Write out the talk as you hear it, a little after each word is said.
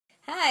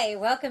Hi,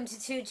 welcome to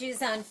Two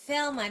Jews on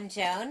Film. I'm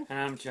Joan. And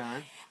I'm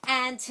John.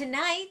 And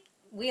tonight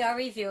we are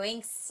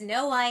reviewing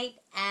Snow White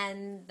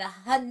and the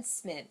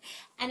Huntsman.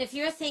 And if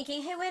you're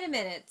thinking, hey, wait a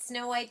minute,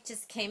 Snow White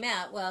just came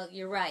out, well,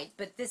 you're right.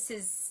 But this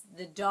is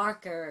the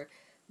darker,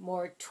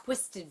 more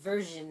twisted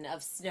version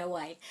of Snow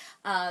White.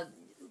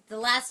 The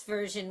last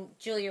version,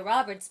 Julia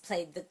Roberts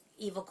played the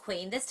evil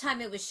queen. This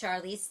time it was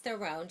Charlize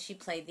Theron. She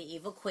played the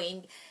evil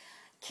queen.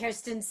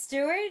 Kristen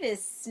Stewart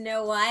is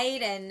Snow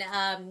White,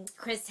 and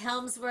Chris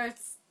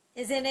Hemsworth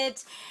is in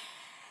it.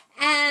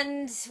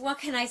 And what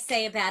can I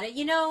say about it?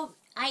 You know,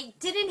 I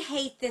didn't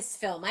hate this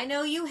film. I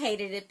know you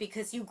hated it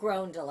because you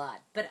groaned a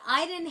lot, but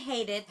I didn't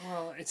hate it.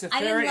 Well, it's a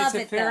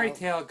though. fairy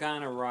tale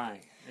gone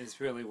awry, is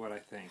really what I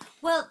think.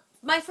 Well,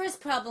 my first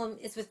problem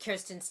is with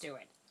Kristen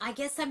Stewart. I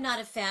guess I'm not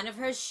a fan of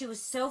hers. She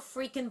was so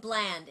freaking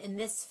bland in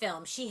this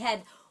film. She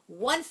had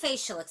one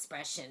facial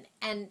expression,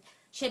 and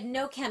she had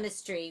no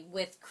chemistry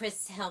with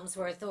Chris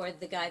Hemsworth or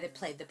the guy that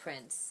played the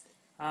prince.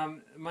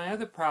 My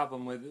other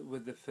problem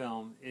with the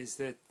film is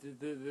that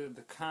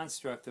the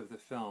construct of the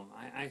film,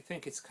 I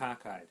think it's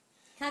cockeyed.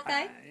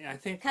 Cockeyed? I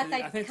think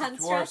Cockeyed the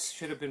construct? dwarfs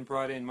should have been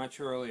brought in much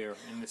earlier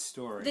in the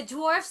story. The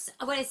dwarfs.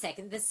 Wait a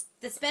second.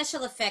 The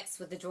special effects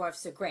with the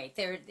dwarfs are great.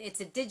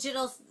 It's a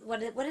digital.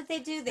 What did they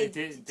do? They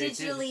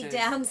digitally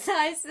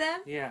downsize them.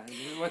 Yeah.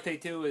 What they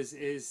do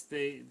is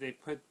they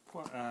put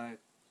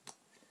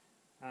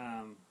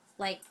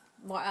like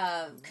more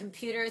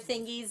computer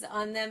thingies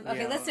on them.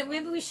 Okay, Yeah. listen.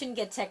 Maybe we shouldn't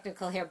get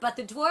technical here, but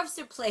the dwarfs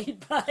are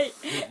played by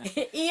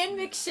Ian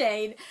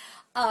McShane,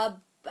 Bob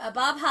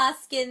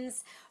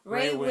Hoskins,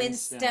 Ray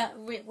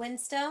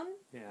Winstone.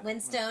 Yeah.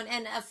 Winstone,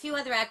 and a few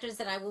other actors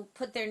that I will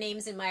put their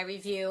names in my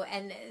review,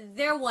 and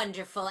they're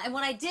wonderful. And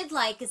what I did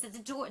like is that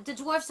the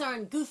dwarfs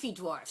aren't goofy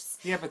dwarfs.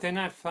 Yeah, but they're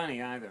not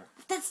funny either.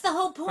 That's the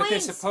whole point. But they're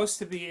supposed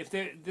to be. If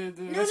they're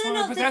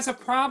No. But that's a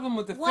problem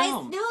with the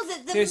film. No,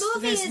 the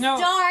movie is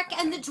dark,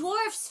 and the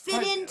dwarfs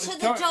fit into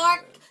the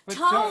dark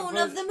tone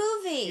of the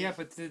movie. Yeah,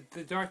 but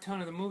the dark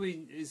tone of the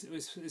movie is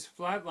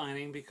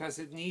flatlining because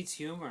it needs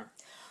humor.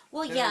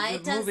 Well, The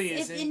it does. movie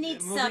It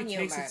needs some The movie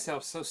humor. takes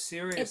itself so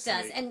seriously. It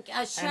does, and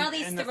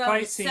Charlize and the Theron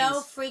fight is scenes,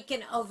 so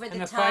freaking over the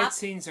and the top. fight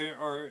scenes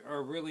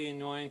are really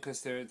annoying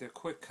because they're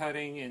quick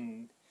cutting,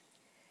 and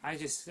I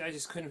just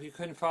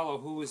couldn't follow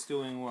who was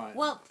doing what.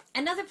 Well,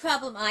 another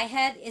problem I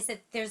had is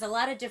that there's a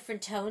lot of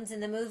different tones in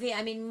the movie.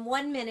 I mean,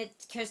 1 minute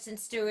Kristen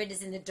Stewart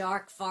is in the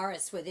dark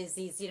forest where there's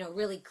these,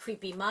 really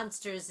creepy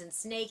monsters and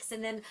snakes,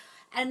 and then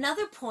at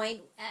another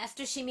point,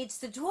 after she meets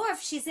the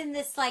dwarf, she's in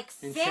this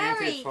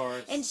fairy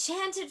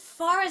enchanted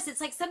forest.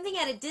 It's like something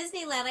out of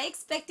Disneyland. I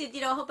expected,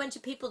 a whole bunch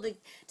of people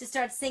to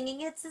start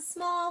singing "It's a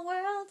Small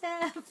World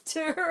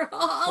After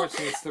All."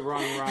 Unfortunately, it's the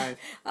wrong ride.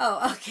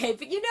 Oh, okay,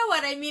 but you know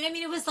what I mean. I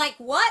mean, it was like,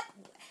 what?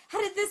 How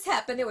did this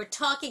happen? There were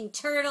talking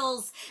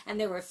turtles, and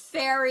there were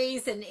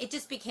fairies, and it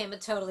just became a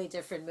totally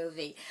different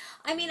movie.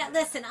 I mean,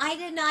 listen, I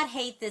did not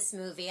hate this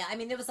movie. I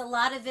mean, there was a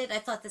lot of it. I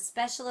thought the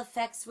special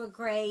effects were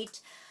great.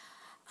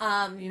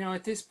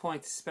 At this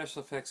point, the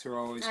special effects are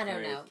always great. I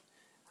don't know.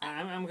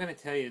 I'm going to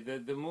tell you,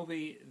 the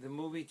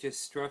movie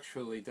just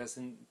structurally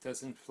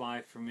doesn't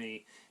fly for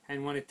me.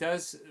 And when it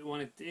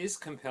is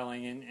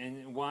compelling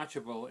and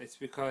watchable, it's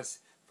because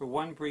for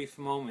one brief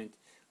moment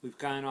we've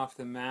gone off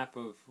the map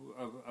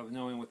of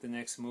knowing what the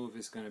next move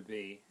is going to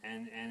be,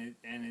 and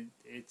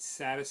it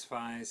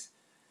satisfies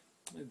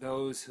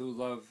those who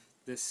love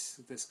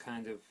this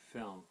kind of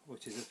film,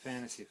 which is a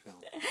fantasy film.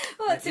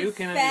 Well, if you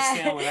can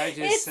understand what I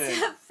just said.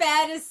 It's a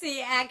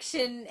fantasy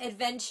action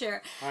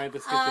adventure. All right,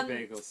 let's get the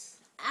bagels.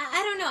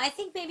 I don't know. I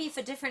think maybe if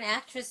a different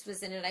actress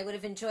was in it, I would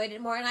have enjoyed it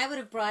more, and I would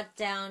have brought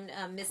down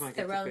Miss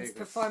Theron's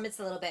performance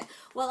a little bit.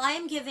 Well, I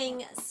am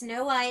giving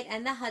Snow White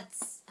and the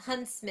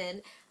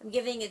Huntsman, I'm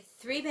giving it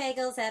 3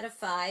 bagels out of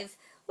 5,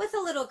 with a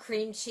little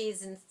cream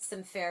cheese and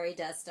some fairy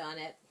dust on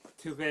it.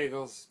 2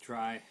 bagels,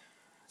 dry.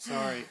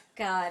 Sorry.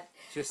 God.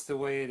 Just the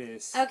way it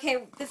is.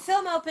 Okay, the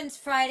film opens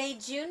Friday,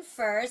 June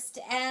 1st,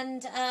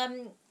 and I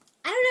don't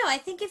know, I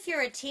think if you're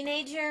a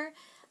teenager,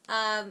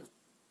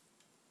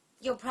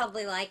 you'll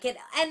probably like it.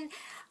 And,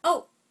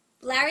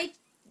 Larry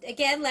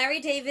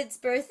David's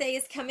birthday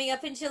is coming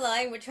up in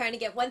July, and we're trying to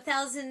get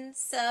 1,000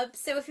 subs.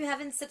 So if you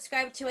haven't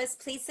subscribed to us,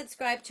 please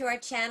subscribe to our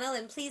channel,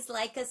 and please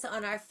like us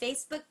on our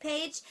Facebook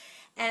page.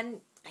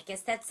 And I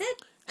guess that's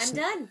it. I'm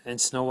done.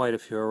 And Snow White,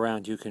 if you're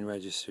around, you can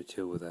register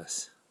too with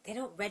us. They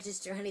don't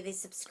register, honey. They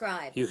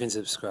subscribe. You can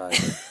subscribe.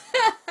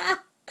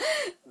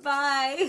 Bye.